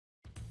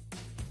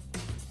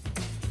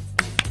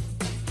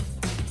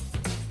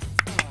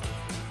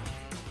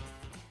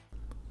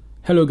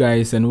Hello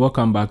guys, and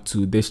welcome back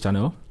to this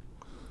channel.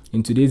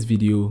 In today's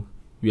video,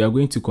 we are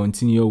going to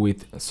continue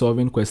with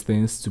solving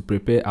questions to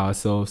prepare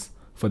ourselves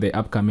for the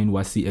upcoming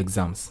Wassce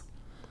exams.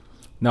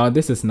 Now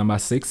this is number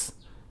 6,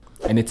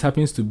 and it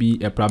happens to be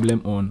a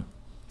problem on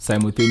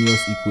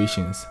simultaneous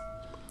equations.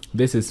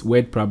 This is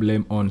word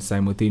problem on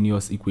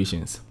simultaneous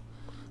equations.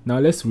 Now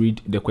let's read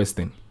the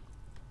question.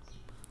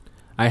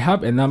 I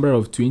have a number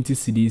of 20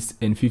 cedis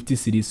and 50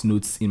 cedis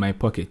notes in my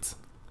pocket.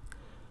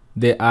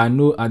 There are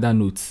no other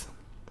notes.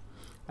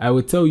 I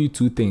will tell you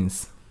two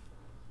things.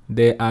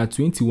 There are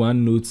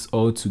 21 notes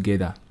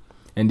altogether,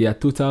 and their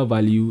total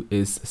value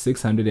is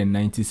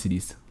 690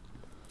 cedis.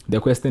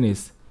 The question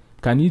is,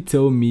 can you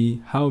tell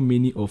me how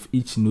many of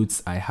each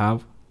notes I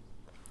have?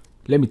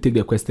 Let me take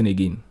the question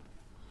again.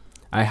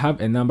 I have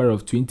a number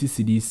of 20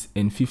 cedis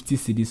and 50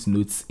 cedis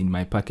notes in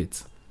my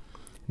pocket.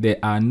 There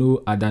are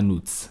no other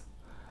notes.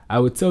 I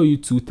will tell you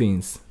two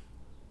things.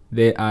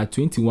 There are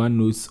 21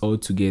 notes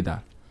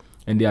altogether,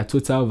 and their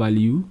total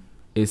value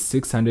is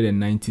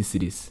 690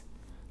 cedis.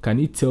 Can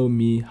you tell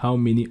me how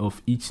many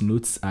of each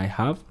notes I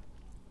have?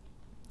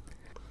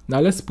 Now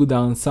let's put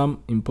down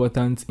some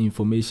important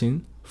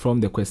information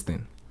from the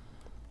question.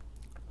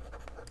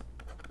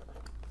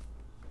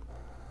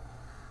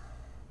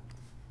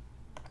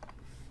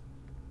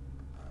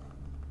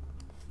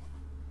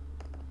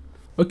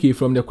 Okay,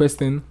 from the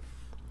question,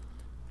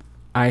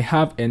 I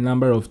have a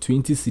number of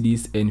 20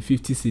 cedis and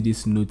 50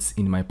 cedis notes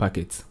in my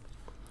pocket.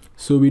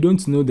 So we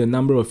don't know the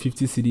number of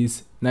 50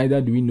 cedis, neither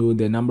do we know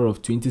the number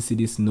of 20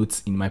 cedis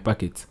notes in my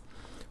pocket.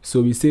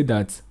 So we say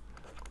that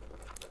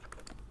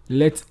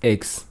let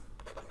X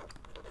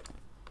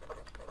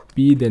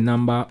be the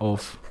number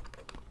of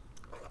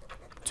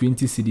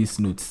 20 cedis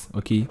notes,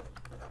 okay?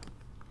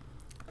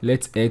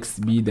 Let X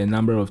be the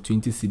number of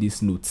 20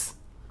 cedis notes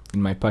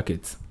in my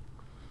pocket.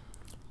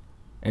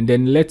 And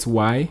then let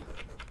Y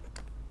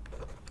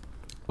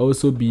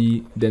also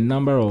be the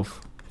number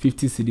of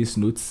 50 cedis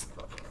notes.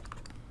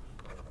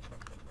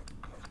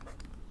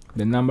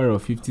 The number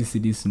of 50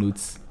 cedis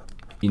notes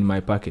in my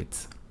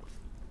pocket.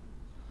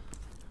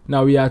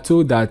 Now we are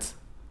told that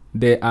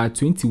there are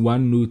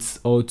 21 notes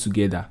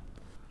altogether.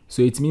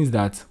 So it means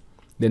that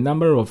the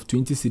number of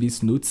 20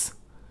 cedis notes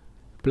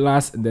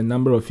plus the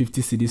number of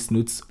 50 cedis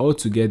notes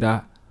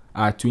altogether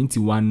are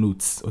 21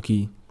 notes.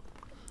 Okay.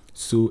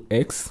 So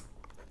X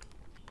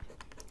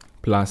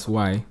plus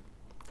Y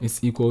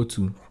is equal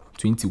to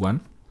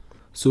 21.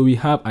 So we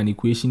have an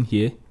equation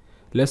here.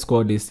 Let's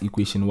call this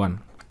equation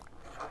 1.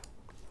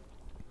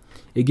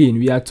 Again,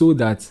 we are told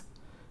that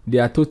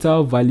their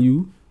total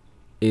value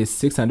is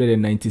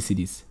 690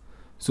 cedis.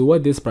 So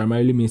what this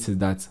primarily means is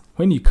that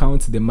when you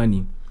count the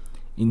money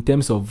in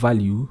terms of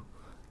value,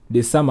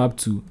 they sum up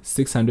to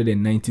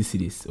 690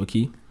 cedis,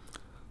 okay?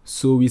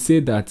 So we say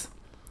that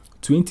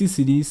 20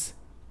 cedis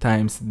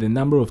times the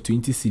number of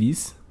 20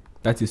 cedis,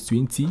 that is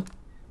 20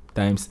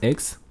 times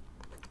X,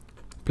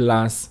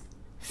 plus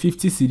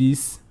 50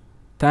 cedis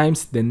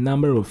times the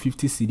number of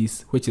 50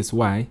 cedis, which is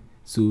Y.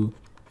 So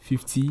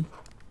 50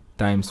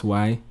 times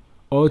Y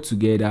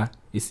altogether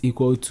is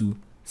equal to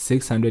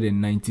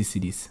 690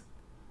 cedis.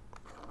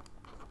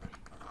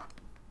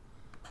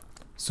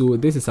 So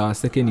this is our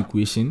second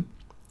equation,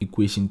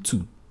 equation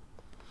 2.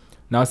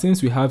 Now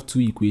since we have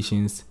two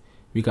equations,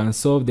 we can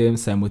solve them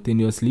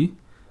simultaneously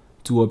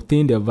to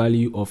obtain the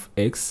value of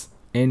X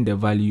and the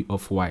value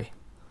of Y.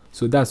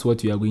 So that's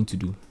what we are going to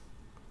do.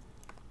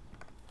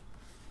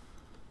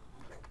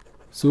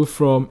 So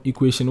from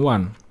equation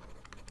 1,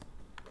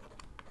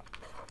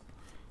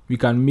 we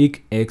can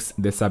make X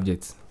the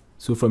subject.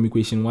 So from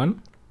equation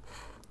 1,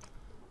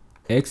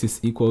 X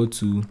is equal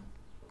to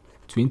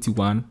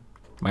 21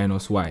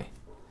 minus Y.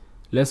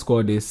 Let's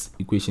call this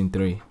equation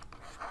 3.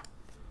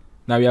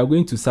 Now we are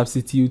going to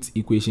substitute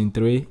equation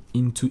 3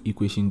 into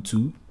equation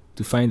 2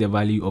 to find the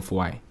value of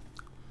Y.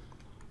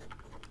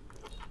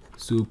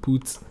 So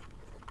put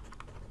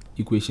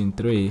equation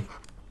 3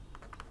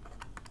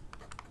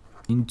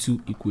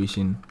 into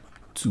equation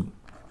 2.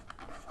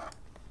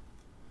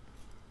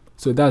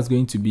 So that's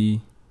going to be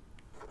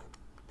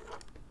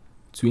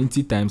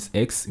 20 times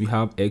X. We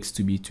have X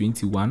to be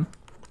 21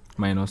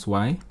 minus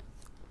Y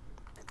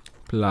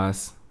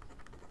plus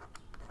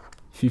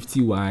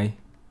 50Y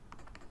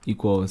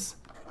equals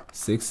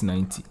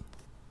 690.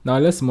 Now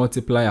let's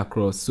multiply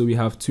across. So we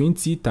have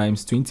 20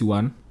 times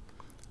 21,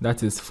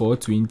 that is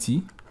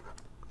 420.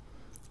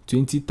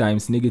 20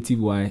 times negative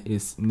Y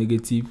is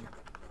negative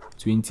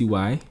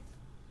 20Y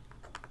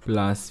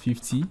plus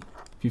 50.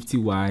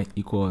 50Y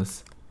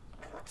equals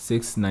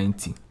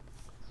 690.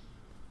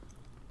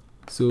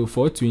 So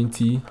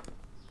 420.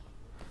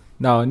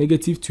 Now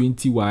negative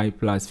 20Y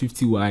plus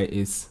 50Y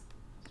is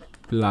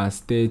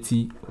plus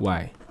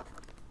 30Y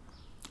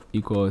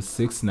equals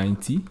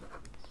 690.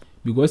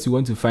 Because we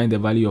want to find the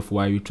value of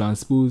Y, we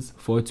transpose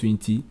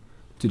 420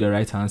 to the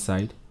right hand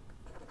side.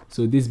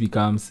 So this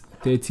becomes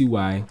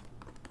 30Y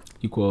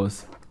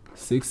equals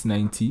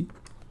 690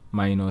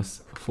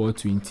 minus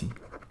 420.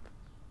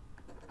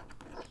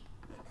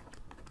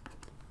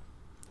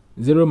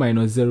 0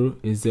 minus 0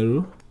 is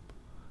 0.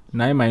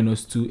 9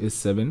 minus 2 is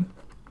 7.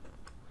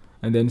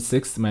 And then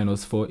 6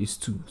 minus 4 is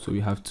 2. So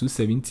we have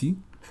 270.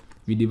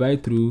 We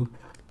divide through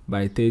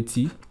by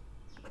 30.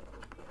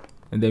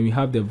 And then we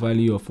have the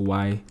value of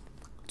y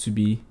to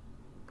be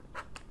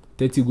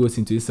 30 goes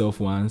into itself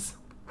once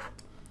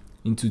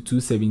into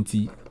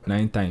 270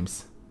 9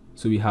 times.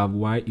 So we have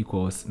y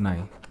equals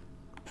 9.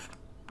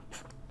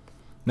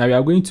 Now we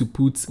are going to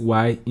put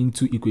y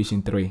into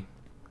equation 3.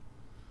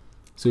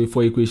 So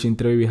for equation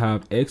 3, we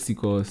have x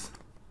equals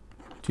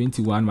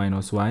 21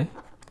 minus y.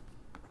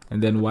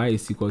 And then y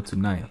is equal to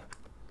 9.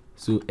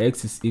 So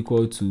x is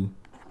equal to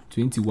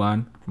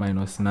 21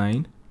 minus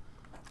 9.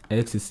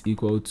 X is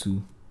equal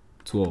to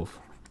 12.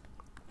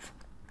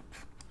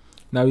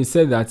 Now we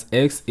said that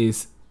x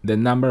is the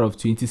number of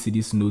 20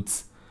 cedis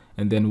notes,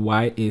 and then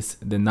y is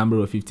the number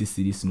of 50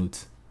 cedis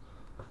notes.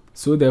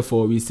 So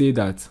therefore we say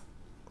that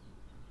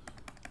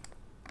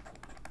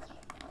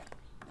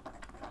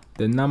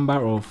the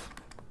number of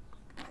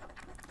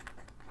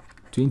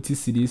 20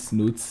 cedis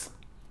notes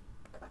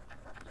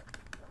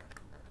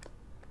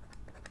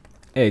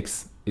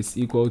x is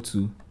equal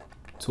to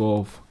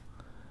 12,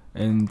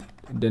 and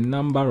the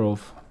number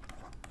of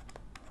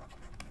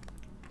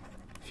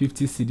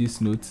 50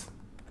 cedis notes,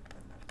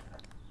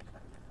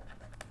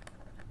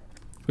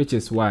 which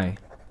is y,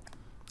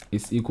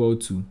 is equal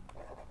to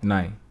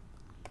 9.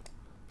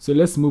 So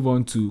let's move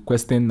on to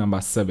question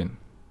number 7.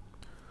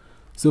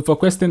 So for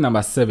question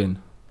number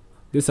 7,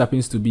 this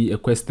happens to be a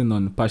question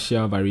on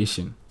partial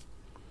variation.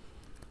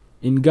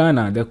 In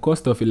Ghana, the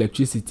cost of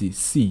electricity,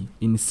 C,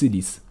 in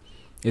cedis,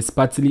 is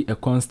partly a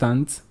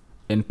constant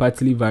and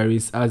partly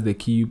varies as the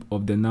cube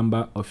of the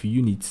number of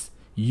units,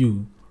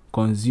 U,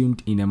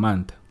 consumed in a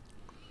month.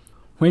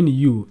 When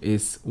U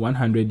is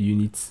 100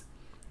 units,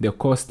 the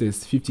cost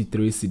is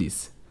 53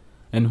 cedis.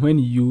 And when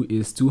U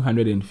is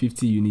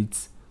 250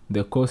 units,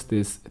 the cost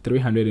is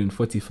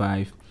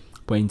 345.50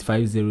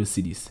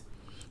 cedis.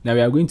 Now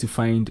we are going to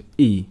find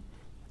A,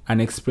 an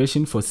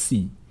expression for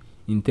C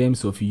in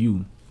terms of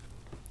U.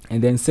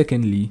 And then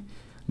secondly,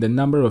 the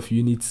number of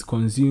units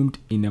consumed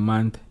in a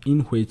month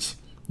in which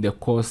the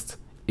cost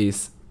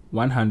is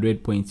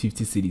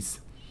 100.50 cedis.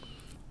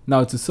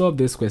 Now to solve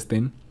this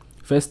question,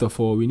 first of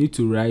all, we need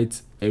to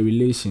write a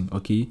relation,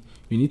 okay?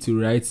 We need to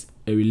write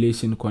a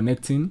relation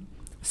connecting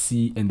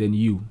C and then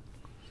U.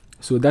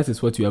 So that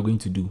is what we are going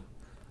to do.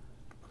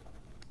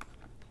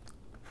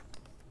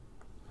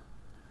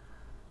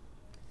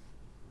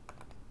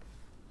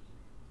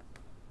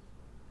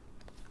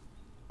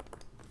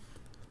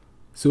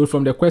 So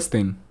from the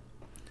question,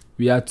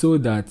 we are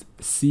told that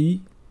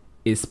C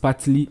is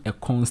partly a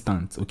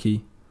constant,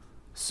 okay?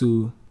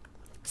 So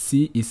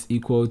C is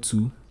equal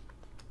to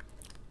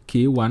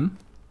K1,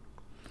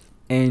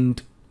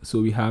 and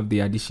so we have the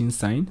addition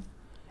sign,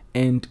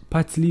 and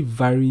partly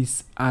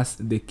varies as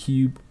the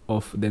cube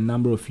of the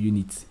number of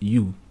units,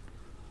 U.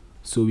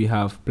 So we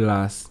have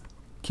plus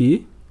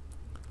K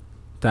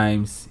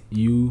times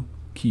U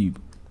cube,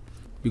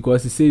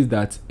 because it says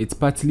that it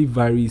partly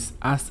varies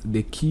as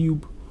the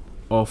cube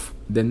of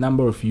the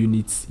number of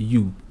units,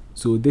 U.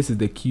 So this is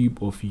the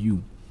cube of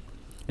U.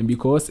 And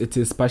because it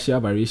is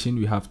partial variation,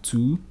 we have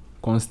two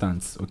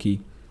constants, okay?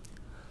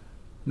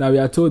 Now we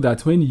are told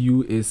that when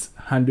U is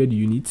 100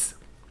 units,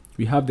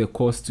 we have the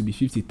cost to be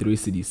 53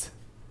 cedis.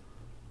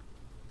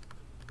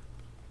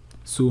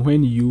 So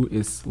when U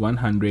is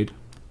 100,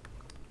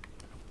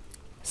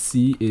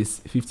 C is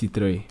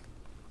 53.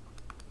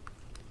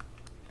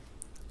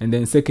 And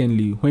then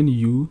secondly, when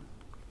U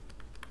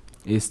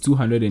is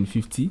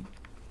 250,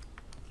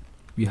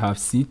 we have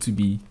C to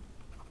be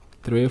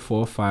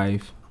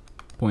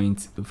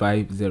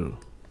 345.50.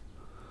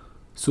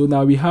 So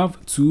now we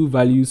have two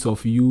values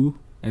of U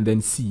and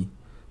then C.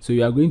 So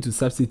we are going to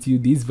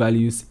substitute these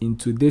values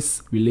into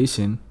this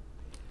relation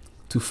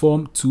to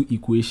form two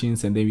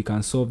equations, and then we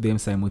can solve them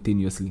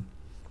simultaneously.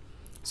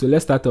 So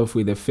let's start off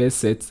with the first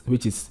set,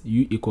 which is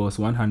U equals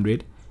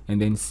 100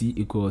 and then C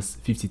equals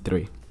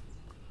 53.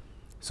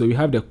 So we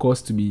have the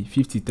cost to be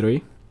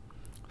 53.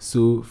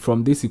 So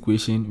from this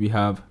equation, we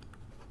have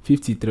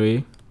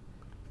 53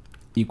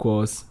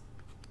 equals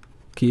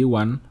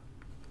K1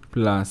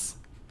 plus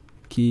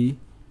K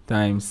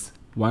times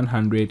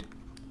 100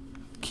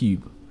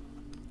 cube.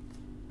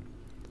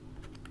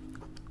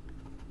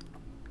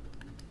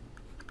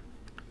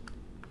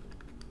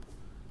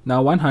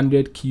 Now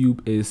 100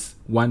 cube is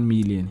 1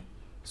 million.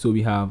 So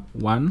we have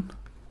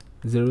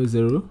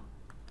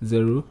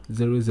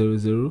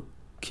 1,000,000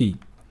 K.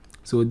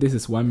 So this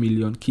is 1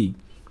 million K.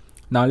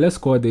 Now let's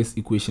call this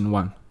equation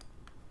 1.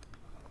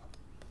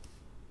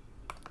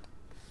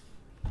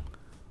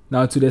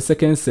 Now to the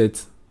second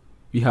set,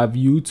 we have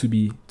U to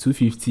be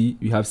 250,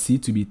 we have C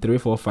to be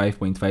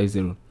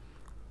 345.50.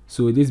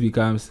 So this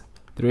becomes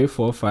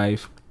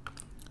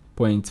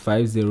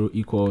 345.50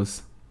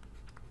 equals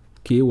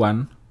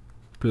K1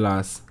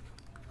 plus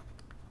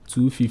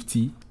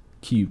 250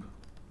 cube.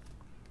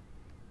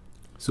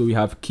 So we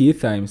have K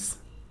times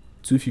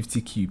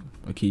 250 cube,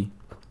 okay?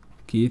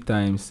 K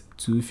times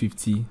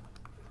 250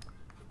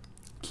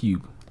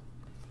 cube.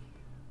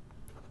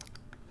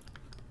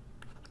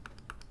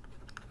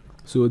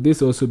 So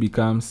this also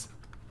becomes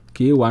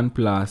K1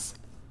 plus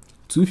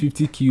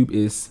 250 cube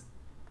is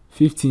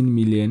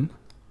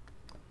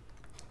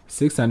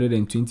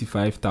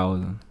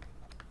 15,625,000.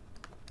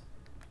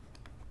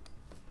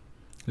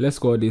 Let's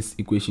call this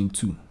equation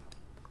 2.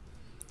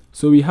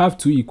 So we have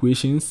two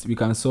equations, we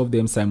can solve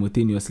them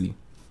simultaneously.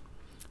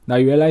 Now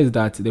you realize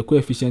that the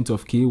coefficient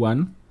of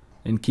K1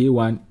 and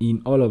K1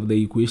 in all of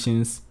the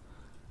equations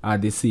are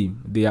the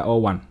same, they are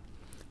all 1.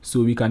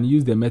 So we can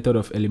use the method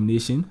of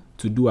elimination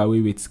to do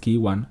away with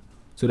K1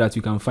 so that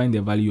we can find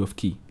the value of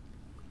K.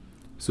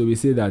 So we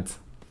say that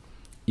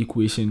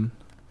equation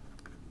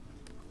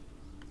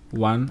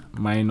 1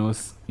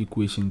 minus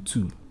equation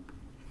 2.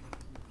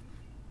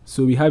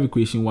 So we have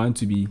equation 1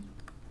 to be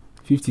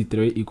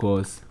 53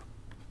 equals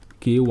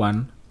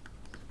K1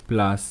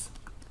 plus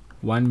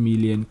 1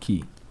 million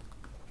K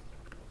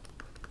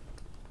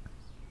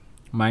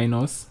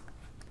minus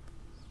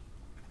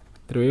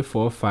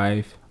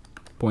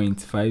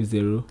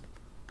 345.50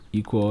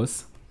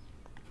 equals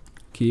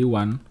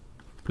K1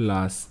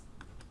 plus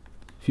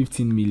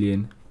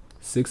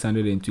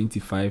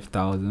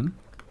 15,625,000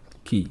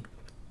 K.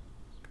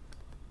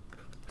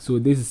 So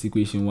this is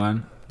equation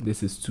 1,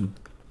 this is 2.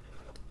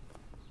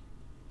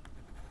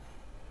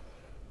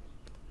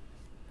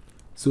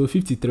 So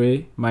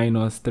 53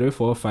 minus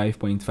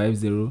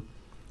 345.50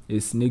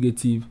 is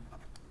negative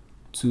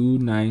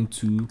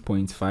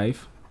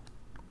 292.5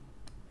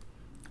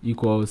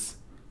 equals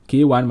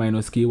K1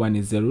 minus K1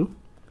 is 0.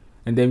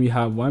 And then we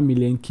have 1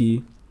 million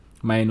K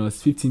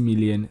minus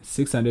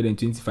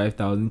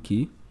 15,625,000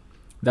 K.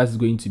 That's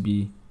going to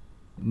be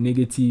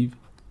negative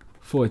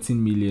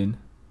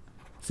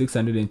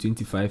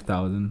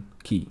 14,625,000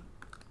 K.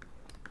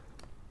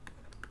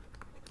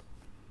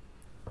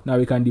 Now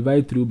we can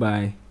divide through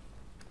by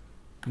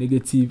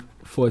negative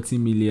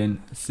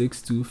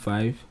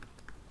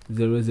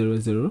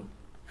 40,625,000.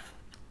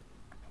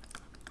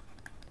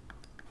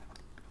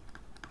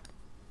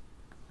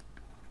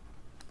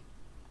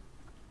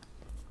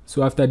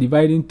 So after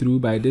dividing through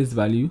by this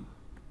value,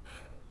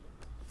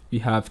 we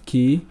have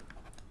K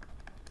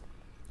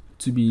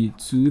to be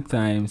 2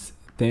 times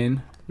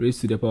 10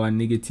 raised to the power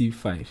negative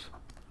 5.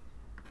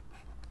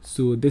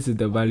 So this is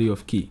the value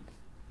of K.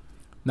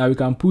 Now we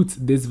can put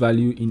this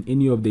value in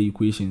any of the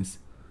equations.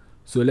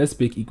 So let's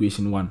pick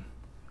equation 1.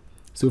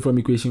 So from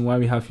equation 1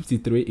 we have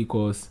 53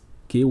 equals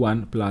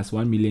K1 plus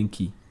 1 million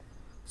K.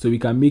 So we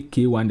can make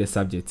K1 the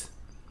subject.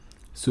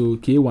 So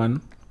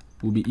K1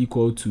 will be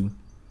equal to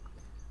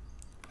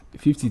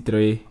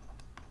 53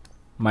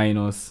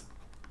 minus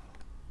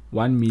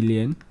 1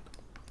 million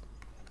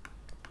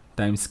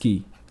times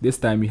K. This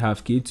time we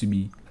have K to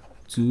be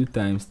 2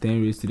 times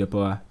 10 raised to the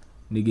power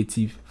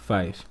negative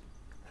 5.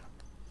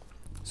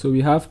 So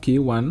we have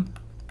K1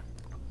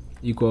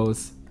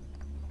 equals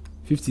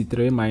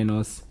 53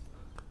 minus,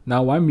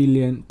 now 1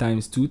 million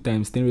times 2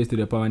 times 10 raised to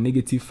the power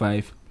negative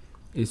 5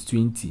 is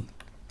 20.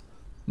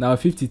 Now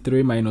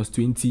 53 minus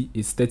 20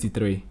 is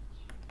 33.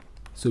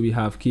 So we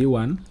have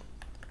K1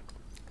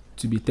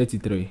 to be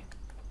 33.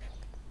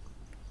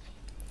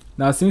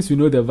 Now since we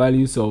know the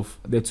values of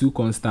the two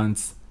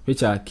constants,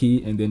 which are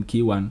K and then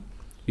K1,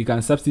 we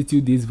can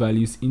substitute these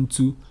values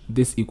into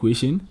this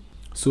equation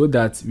so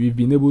that we've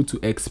been able to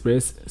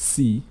express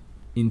C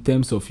in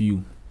terms of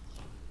U.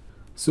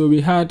 So we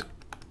had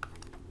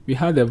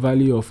the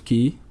value of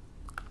K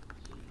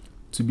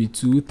to be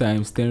 2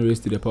 times 10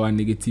 raised to the power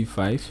negative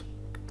 5,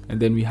 and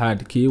then we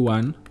had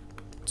K1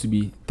 to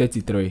be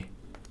 33.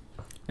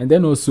 And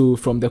then also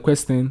from the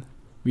question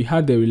we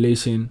had the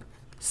relation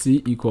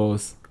C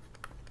equals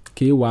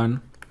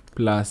K1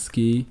 plus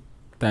K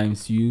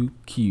times U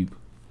cube.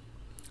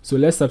 So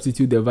let's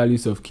substitute the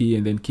values of K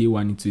and then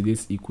K1 into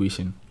this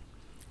equation.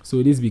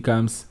 So this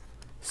becomes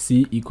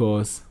C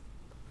equals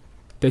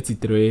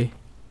 33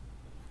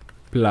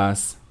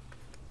 plus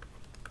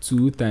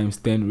 2 times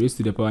 10 raised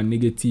to the power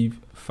negative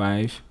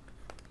 5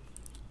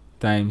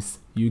 times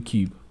U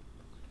cube.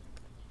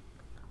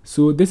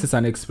 So this is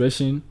an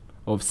expression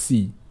of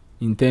C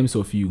in terms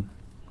of U.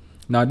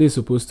 Now this is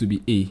supposed to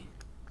be A.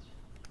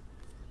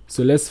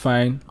 So let's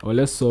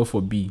solve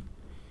for B.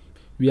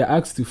 We are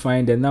asked to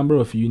find the number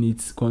of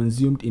units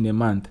consumed in a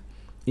month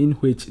in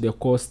which the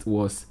cost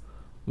was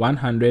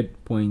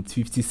 100.50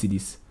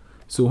 cedis.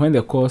 So when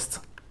the cost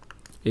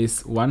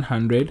is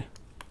 100.50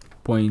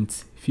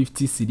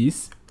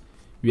 cedis,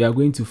 we are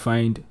going to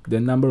find the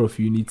number of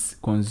units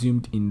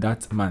consumed in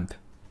that month.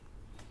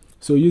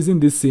 So using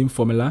this same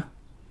formula,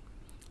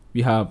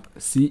 we have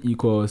C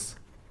equals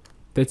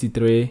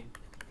 33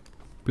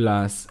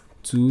 plus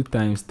 2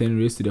 times 10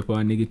 raised to the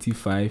power negative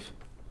 5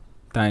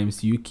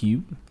 times U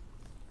cube.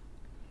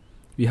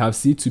 We have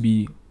C to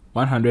be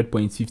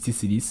 100.50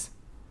 cedis.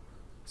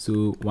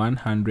 So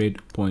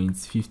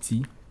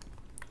 100.50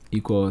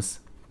 equals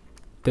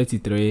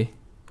 33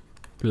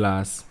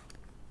 plus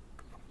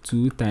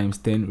 2 times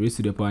 10 raised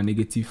to the power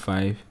negative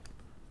 5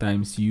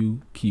 times U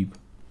cube.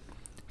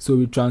 So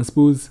we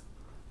transpose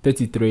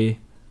 33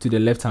 to the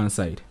left hand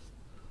side.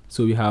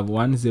 So we have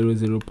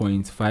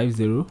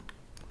 100.50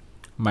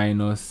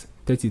 minus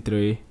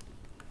 33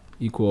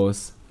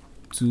 equals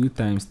 2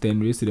 times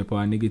 10 raised to the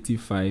power negative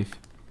 5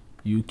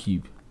 u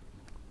cube.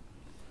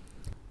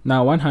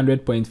 Now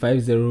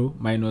 100.50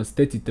 minus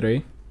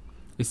 33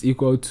 is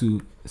equal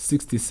to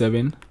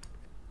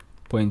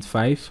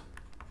 67.5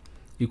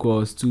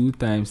 equals 2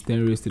 times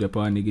 10 raised to the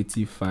power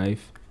negative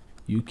 5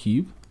 u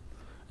cube.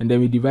 And then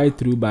we divide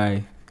through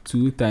by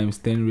 2 times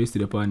 10 raised to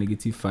the power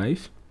negative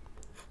 5.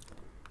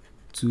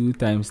 2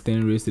 times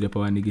 10 raised to the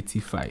power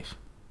negative 5.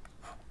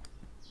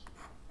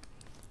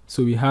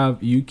 So we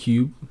have u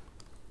cube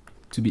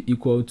to be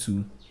equal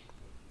to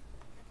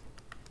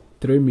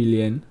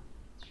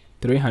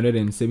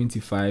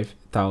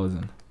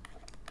 3,375,000.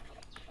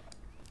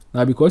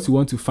 Now because we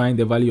want to find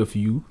the value of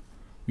u,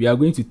 we are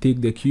going to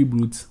take the cube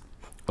root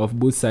of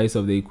both sides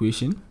of the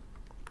equation.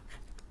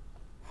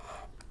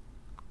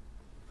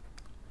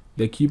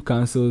 The cube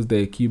cancels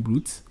the cube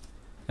root,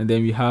 and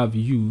then we have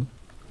u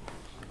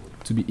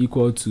to be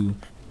equal to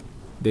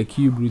the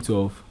cube root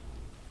of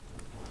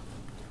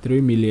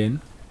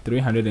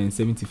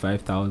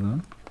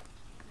 3,375,000.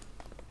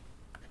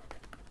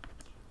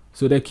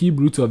 So the cube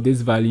root of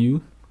this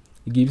value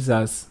gives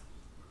us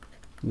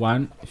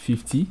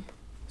 150.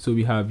 So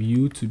we have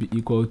u to be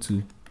equal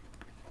to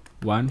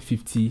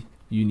 150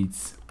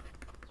 units.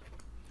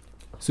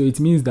 So it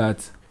means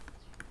that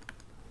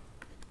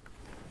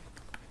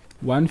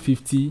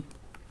 150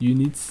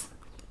 units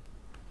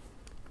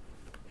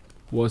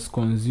was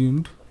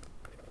consumed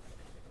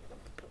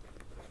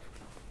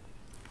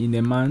in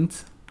a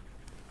month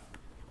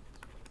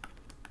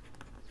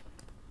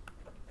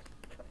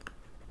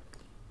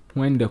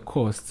when the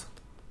cost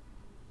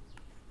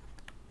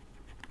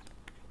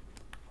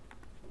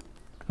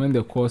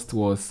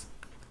was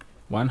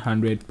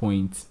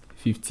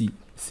 100.50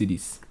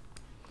 cedis.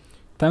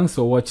 Thanks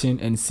for watching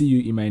and see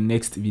you in my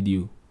next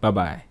video. Bye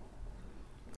bye.